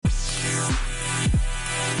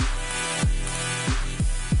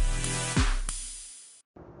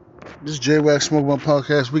This J-Wax Smoke One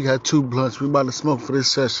Podcast. We got 2 blunts. We about to smoke for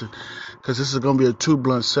this session. Because this is going to be a 2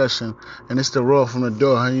 blunt session. And it's the raw from the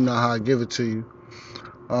door. How you know how I give it to you.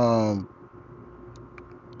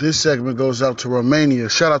 This segment goes out to Romania.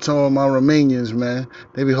 Shout out to all my Romanians, man.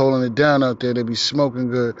 They be holding it down out there. They be smoking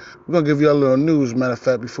good. We're going to give y'all a little news, matter of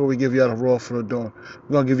fact, before we give y'all the raw from the door.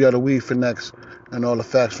 We're going to give y'all the weed for next and all the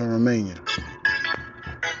facts from Romania.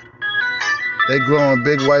 They growing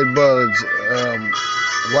big white buds,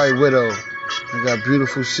 white widow. They got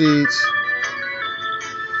beautiful seeds.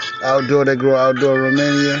 Outdoor, they grow outdoor in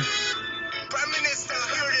Romania.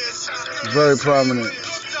 Very prominent.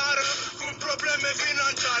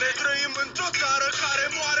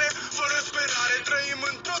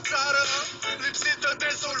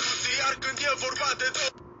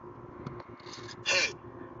 Hey,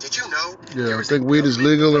 did you know? Yeah, I think weed is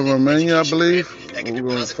legal in Romania, I believe. We're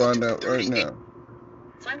going to find out right now.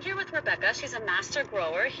 So I'm here with Rebecca. She's a master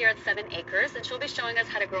grower here at 7 Acres, and she'll be showing us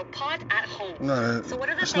how to grow pot at home. No, so what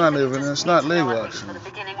are the it's things not that you legal. just It's need not to know legal, at least actually. for the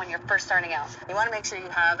beginning when you're first starting out? You want to make sure you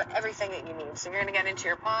have everything that you need. So you're going to get into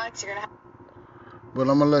your pots. You're going to have... But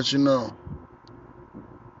I'm going to let you know.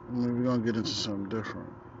 We're going to get into something different.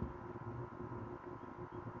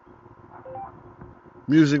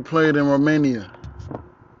 Music played in Romania.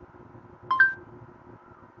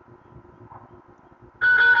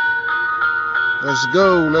 Let's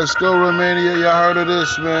go, Romania. Y'all heard of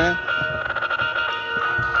this, man?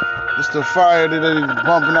 It's the fire that they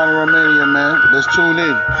bumping out of Romania, man. Let's tune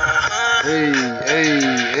in. Hey.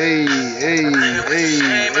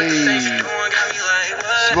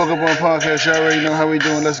 Spoke Up on Podcast. Y'all already know how we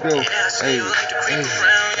doing. Let's go. Hey.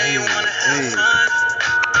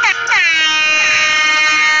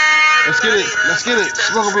 Let's get it.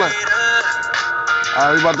 Smoke a blunt.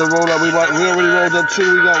 Alright, we about to roll up. We already rolled up 2.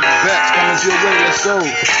 We got bats coming to your way. Let's go.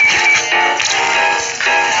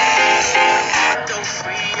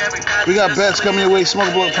 We got bats coming your way. Smoke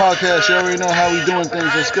a blunt podcast. You already know how we doing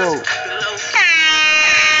things. Let's go.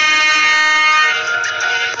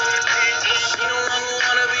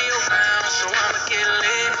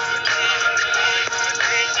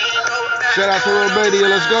 Shout out to Romania.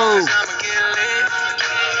 Let's go.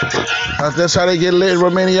 That's how they get lit in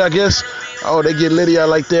Romania, I guess. Oh, they get litty out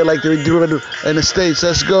like that, like they do in the States.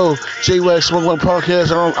 Let's go. J-Wax Smoke One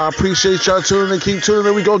Podcast. I appreciate y'all tuning in. Keep tuning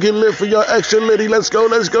in. We gonna get lit for y'all extra litty. Let's go,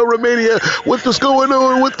 Romania. What's going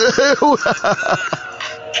on? What the hell?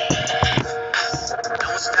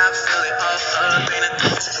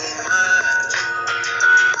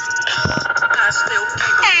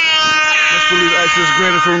 Access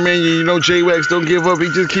granted from Romania. You know J-Wax don't give up. He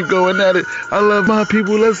just keep going at it. I love my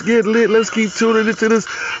people. Let's get lit. Let's keep tuning into this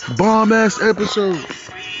bomb-ass episode.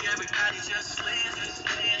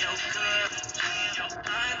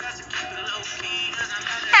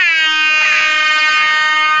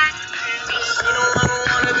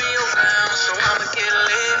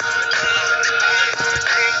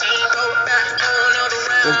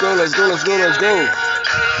 Let's go.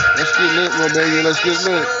 Let's get lit, Romania. Let's get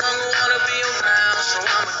lit.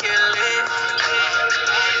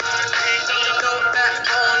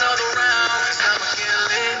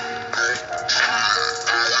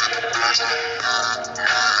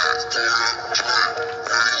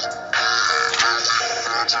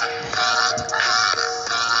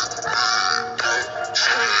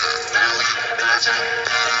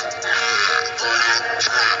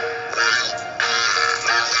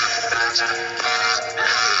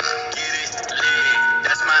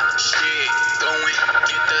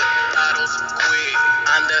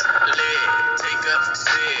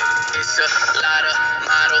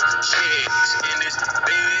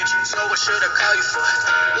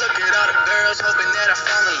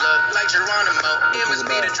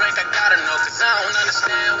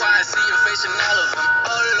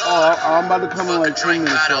 I'm about to come in like 10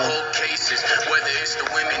 minutes. Whether it's the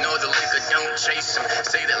women or the liquor, don't chase them.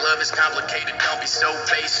 Say that love is complicated, don't be so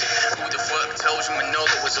basic. Who the fuck told you Manolo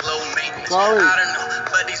was low maintenance? Sorry. I don't know,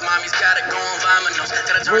 but these mommies gotta go on vamanos.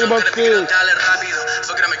 Gotta What about this?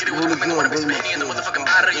 Fuck it, I'ma get it with the women, wanna be Spanish in the motherfucking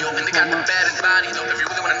barrio. And they got the bad and body though. If you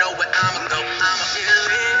really wanna know where I'ma go, I'ma get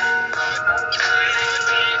lit.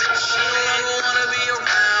 She no longer wanna be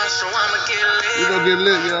around, so I'ma get lit. We gonna get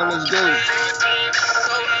lit, y'all. Let's go.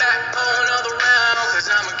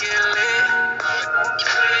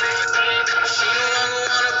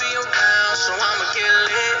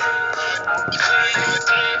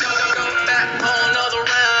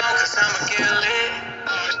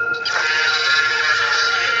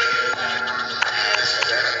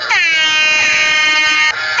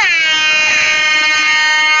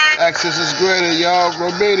 Access is greater, y'all.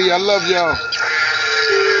 Romania, I love y'all.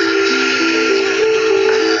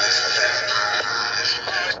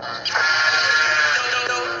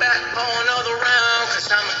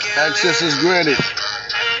 Access is granted.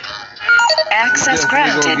 Access Definitely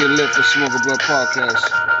granted. gonna get lit for Smoke a Blunt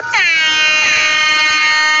Podcast.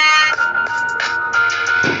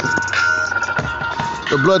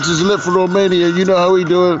 The blunts is lit for Romania. You know how we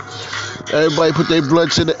do it. Everybody put their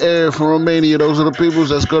blunts in the air for Romania. Those are the peoples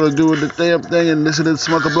that's gonna do the damn thing and listen to the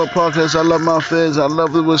Smoke a Blunt Podcast. I love my fans. I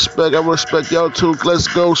love the respect. I respect y'all too. Let's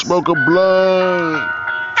go smoke a blunt.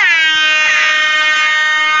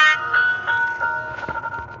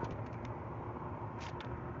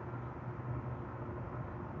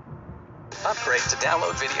 Upgrade to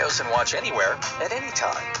download videos and watch anywhere at any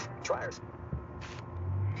time. Try our...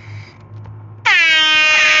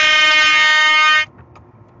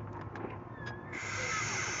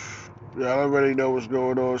 Yeah, I already know what's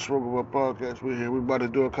going on. Smoke a Blunt Podcast. We're here. We about to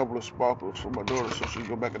do a couple of sparkles for my daughter so she can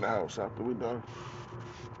go back in the house after we done.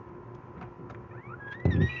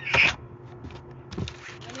 What are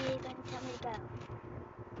you going to tell me about?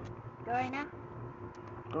 Go right now?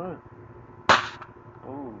 Go ahead.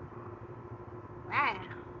 Oh, Wow.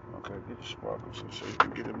 okay. Get your sparkles so you can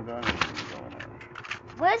get them done and then go in there.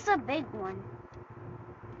 Where's the big one?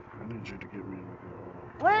 I need you to give me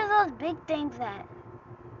like Where are those big things at?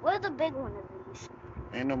 Where's the big one of these?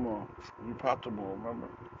 ain't no more. You popped them all, remember?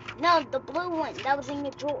 No, the blue one that was in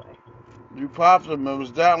your drawer. You popped them. It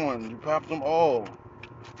was that one. You popped them all.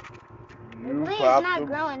 The You blue is popped not them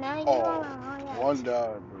growing now. all. Yeah. One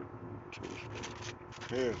died.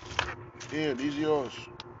 Here. Here, these yours.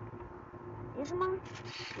 These are mine?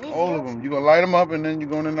 These All are of yours? them. You gonna light them up and then you're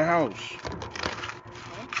going in the house.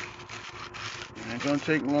 It ain't gonna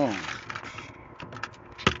take long.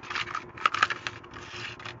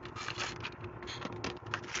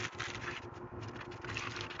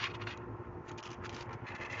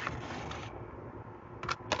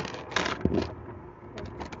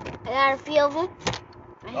 I got a few of them.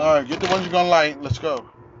 Alright, get the ones you're gonna light. Let's go.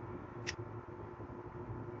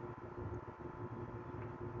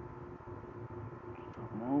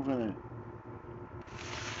 Moving it.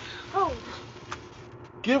 Oh,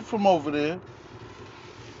 Get from over there.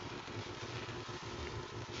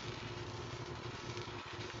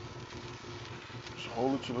 Just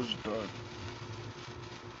hold it till it's done.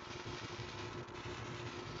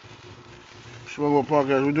 Smoke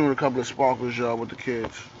Podcast, we're doing a couple of sparkles, y'all, with the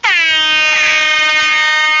kids.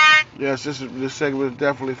 Yes, this segment is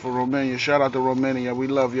definitely for Romania. Shout out to Romania. We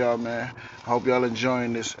love y'all, man. I hope y'all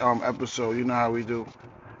enjoying this episode. You know how we do.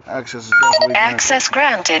 Access is definitely Access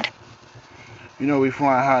granted. You know we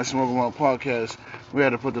flying high, Smoking One Podcast. We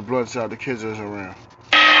had to put the blunts out. The kids is around.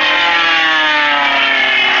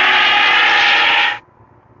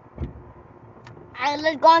 Alright,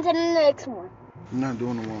 let's go on to the next one. I'm not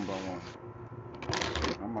doing them one by one.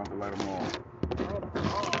 I'm about to light them all.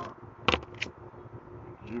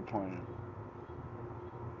 You playing.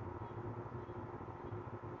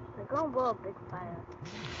 We're gonna blow a big fire.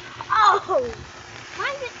 Oh! Why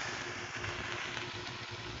is it?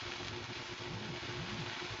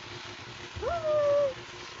 Woo!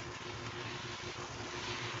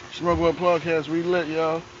 Smoke One Podcast, we lit,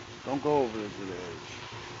 y'all. Don't go over there to the edge.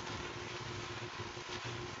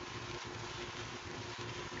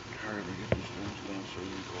 Hurry up and get these things done so you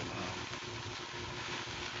can go now.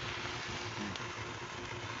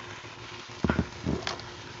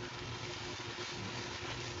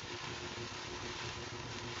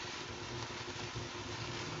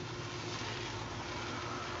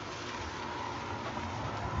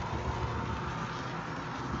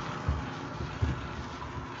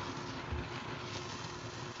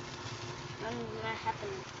 Nothing's not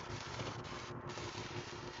happening.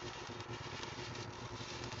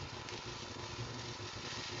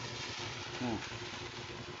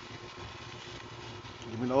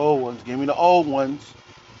 Give me the old ones. Give me the old ones.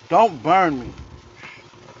 Don't burn me.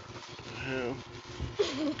 Hell.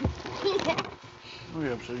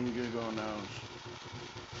 Hurry up so you can get it going now.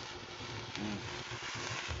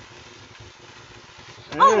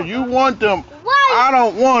 Hell, you want them. Why? I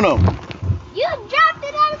don't want them. You dropped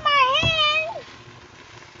it out of my hand!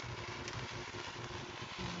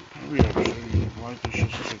 Hurry up so you can light this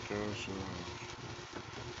shit stick there. So.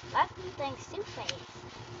 That thing's too fast.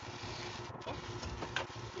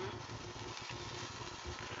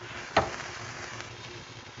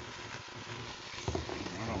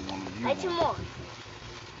 I don't want them. You Light want some them. more.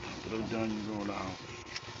 After they're done, you go in the house.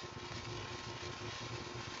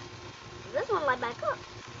 This one light back up.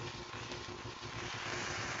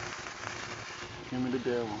 Give me the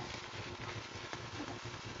devil.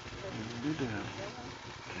 Give me the devil.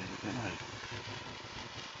 Okay, good night.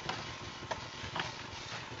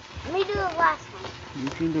 Let me do the last one. You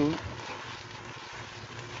can do it.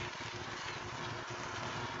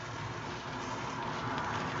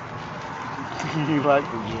 You like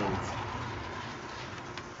the joints.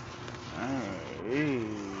 Alright. Hey.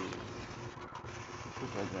 Put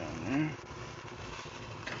that down there.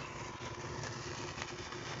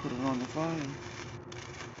 Put it on the fire.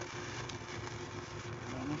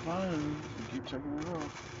 Put it on the fire. You keep taking it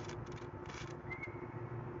off.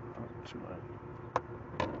 Oh, too late.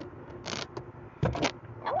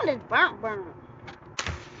 That one is burnt.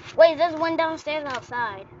 Wait, there's one downstairs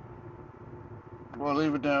outside. Well,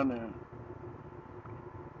 leave it down there.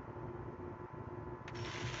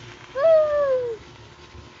 Woo!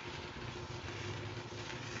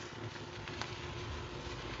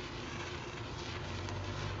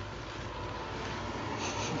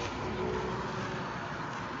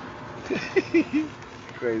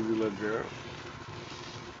 Crazy little girl.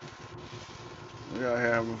 We out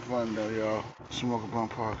here having fun though, y'all. Smoke Up On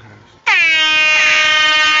Podcast.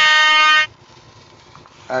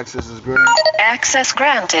 Access is granted. Access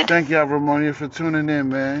granted. Thank y'all, Ramonia, for tuning in,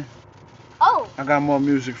 man. Oh, I got more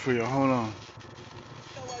music for you. Hold on.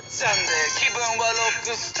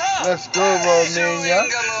 Let's go, Romania.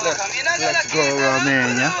 Let's go,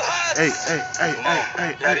 Romania. Hey.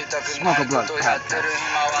 Smoke Up On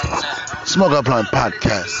Podcast. Smoke Up On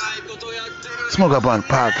Podcast. Smoke Up On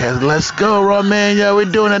Podcast. Let's go, Romania. We're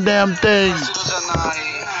doing a damn thing.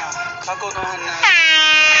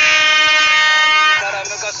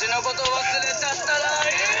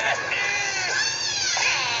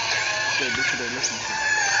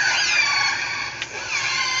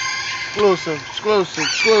 Exclusive.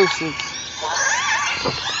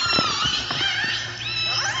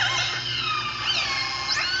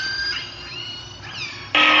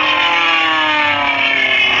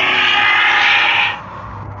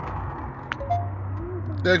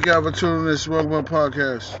 Thank y'all for tuning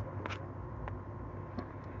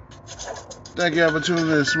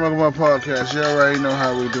in to Smoke Up On Podcast. Y'all already know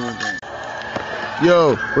how we doing things.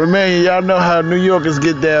 Yo, Romania, y'all know how New Yorkers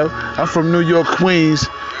get down. I'm from New York, Queens,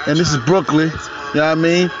 and this is Brooklyn. You know what I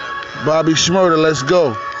mean? Bobby Shmurda, let's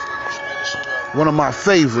go. One of my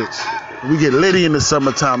favorites. We get litty in the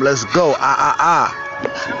summertime. Let's go.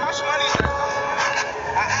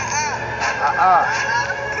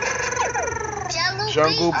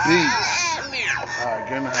 Jungle Beats. Alright,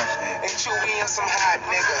 get in the house. And Chewy and some hot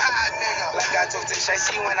nigga. Like I told Tish, I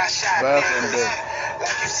see when I shot Bath nigga. and bed.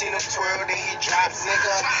 Like you seen him twirl, then he drops,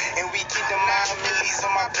 nigga. And we keep them 9 millies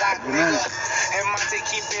on my block, nigga. And Monte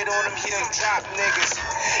keep it on him, he done drop niggas.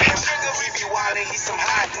 And nigga, we be wildin', he some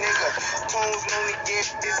hot nigga. Tones known to get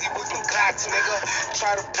busy with them clocks, nigga.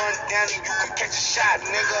 Try to run down and you can catch a shot,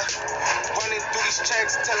 nigga. Running through these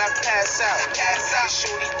checks till I pass out.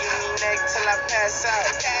 Shorty give me neck till I pass out.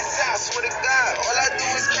 I swear to God, all I do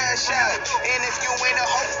is cash out. And if you ain't a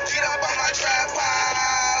hoe, get up on my trap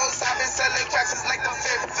house. I've been selling cracks since like the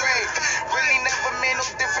 5th grade. Really never made no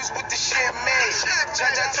difference with the shit made.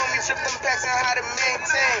 Jaja told me flip them packs and how to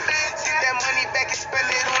maintain. Get that money back and spend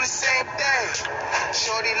it on the same thing.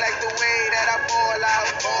 Shorty like the way that I ball out.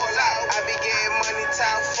 I be getting money till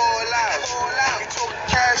I fall out. You talk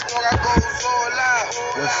cash, dog, I goes all out.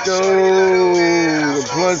 Let's go. The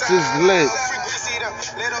blunt is lit.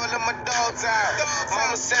 Let all of my dogs out.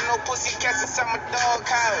 Mama said no pussy cats inside my dog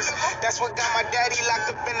house. That's what got my daddy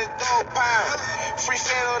locked up in the dog pound. Free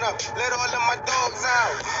fan on up, let all of my dogs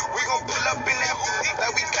out. We gon' pull up in that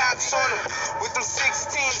like we cops on them. With them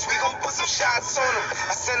 16s, we gon' put some shots on them.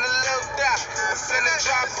 I send a little dot, I send a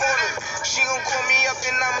drop on them. She gon' call me up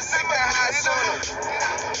and I'ma stick the highs on them.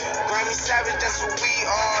 Grammy Savage, that's what we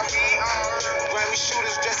are. Grammy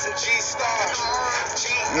shooters dressed in G-Star.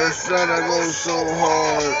 Yes, son, I go so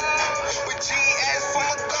hard. With GS from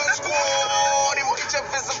a gun squad. Them bitch up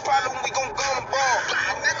is a problem, we gon' gun ball.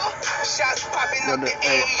 Shots popping up the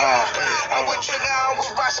AR. I'm with Trigger, I'm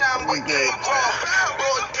with Rasha, I'm with Game Ball.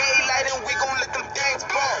 Broad daylight and we gon' let them things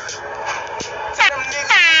ball. Tell them niggas.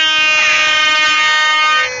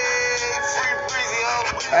 Free breezy, ho.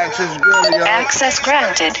 Access granted, y'all. Access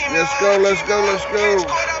granted. Let's go.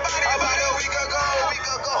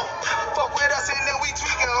 Fuck with us and then we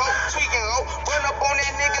tweaking, ho. Run up on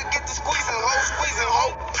that nigga, get the squeezing, ho.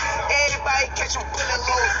 Everybody catch them bullet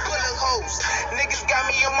holes. Niggas got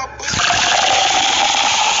me on my pussy.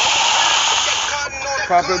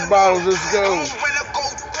 Popping bottles, let's go.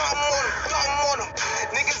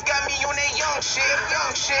 Niggas got me on that young shit.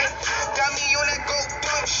 Got me on that go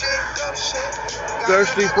dumb shit.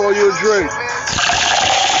 Thirsty for your drink.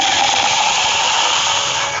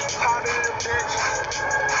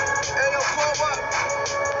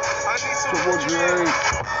 For drink.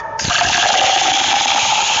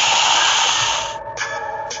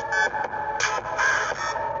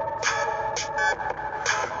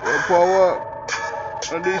 Pour up.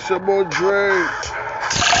 I need some more drink.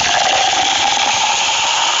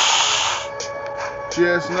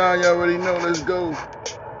 GS9, y'all already know. Let's go.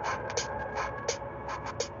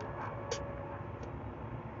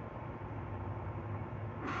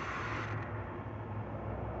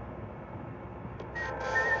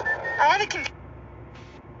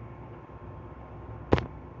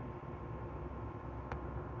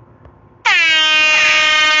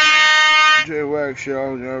 J-Wax,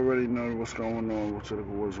 y'all already know what's going on,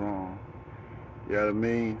 what's wrong. Yeah, that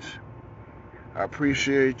means I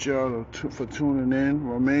appreciate y'all for tuning in.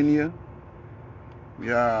 Romania.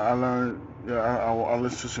 Yeah, I learned. Yeah, I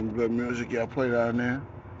listened to some good music y'all play down there,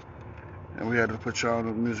 and we had to put y'all on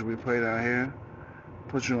the music we play down here.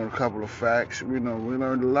 Put you on a couple of facts. We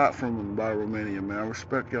learned a lot from about Romania, man. I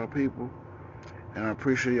respect y'all people, and I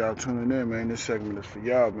appreciate y'all tuning in, man. This segment is for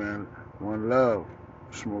y'all, man. One love.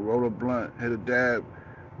 Smoke, roll a blunt, hit a dab,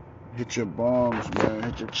 hit your bombs, man,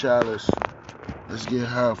 hit your chalice. Let's get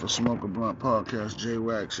high for Smoke a Blunt Podcast.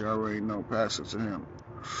 J-Wax, you already know, pass it to him.